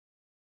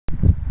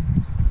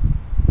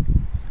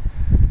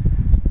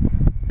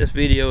This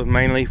video is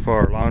mainly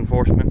for law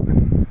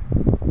enforcement.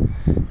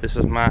 This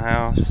is my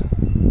house.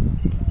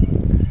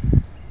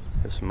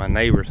 This is my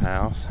neighbor's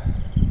house.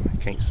 I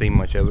can't see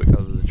much of it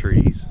because of the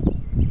trees.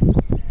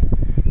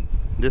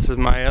 This is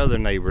my other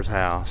neighbor's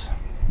house.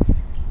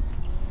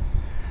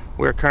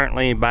 We're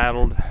currently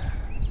embattled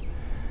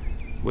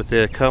with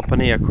a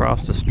company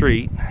across the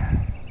street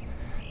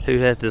who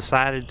has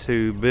decided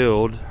to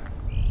build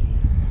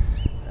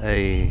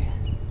a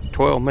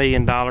 $12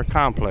 million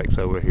complex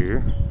over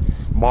here,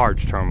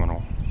 barge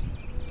terminal.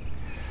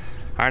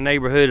 Our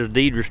neighborhood is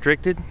deed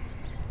restricted.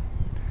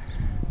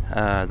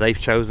 They've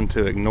chosen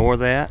to ignore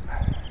that.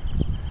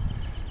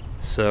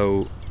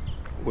 So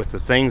with the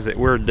things that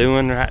we're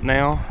doing right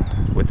now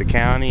with the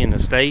county and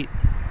the state,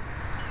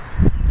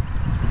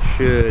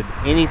 should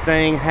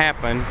anything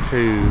happen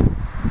to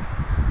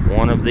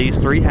one of these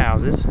three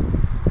houses,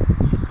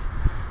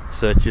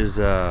 such as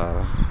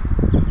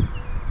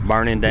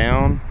burning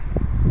down,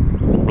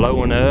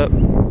 blowing up,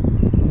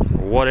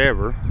 or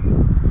whatever,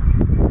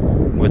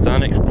 with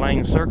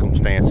unexplained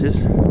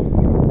circumstances,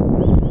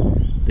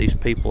 these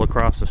people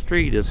across the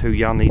street is who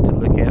y'all need to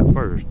look at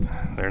first.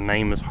 Their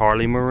name is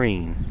Harley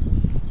Marine.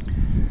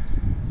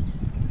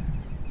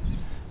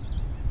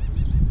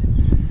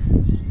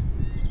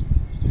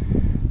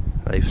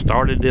 They've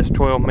started this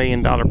 $12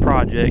 million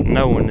project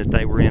knowing that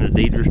they were in a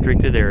deed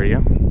restricted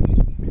area,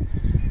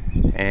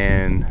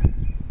 and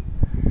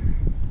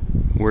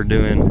we're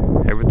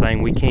doing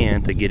everything we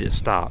can to get it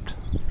stopped.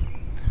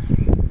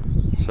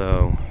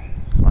 So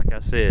like I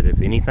said,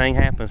 if anything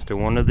happens to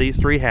one of these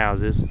three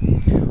houses,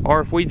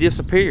 or if we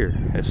disappear,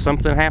 if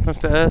something happens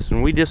to us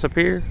and we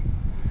disappear,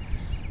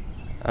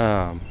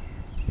 Harley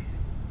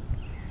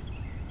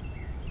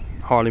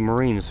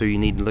Marine is who you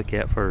need to look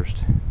at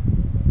first.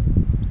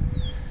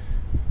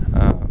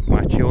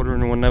 My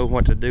children will know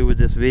what to do with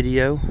this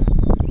video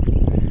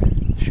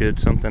should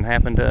something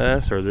happen to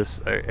us, or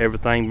this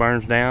everything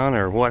burns down,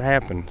 or what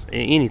happens,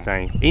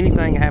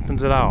 anything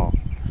happens at all.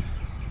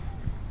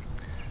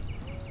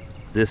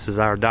 This is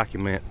our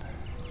document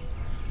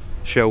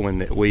showing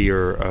that we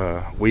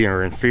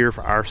are in fear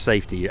for our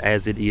safety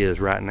as it is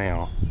right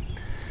now.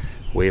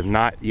 We have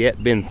not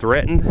yet been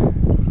threatened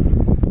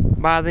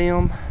by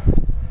them.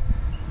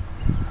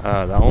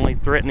 The only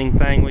threatening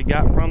thing we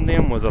got from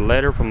them was a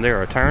letter from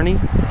their attorney.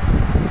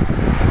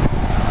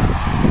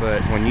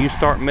 But when you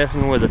start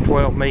messing with a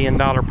 $12 million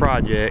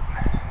project,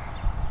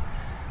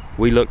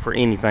 we look for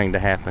anything to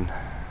happen.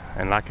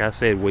 And like I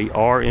said, we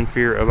are in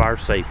fear of our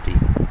safety.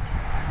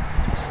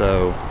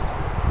 So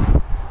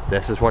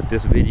this is what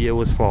this video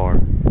was for.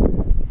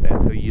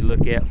 That's who you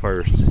look at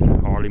first,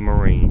 Harley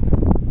Marine.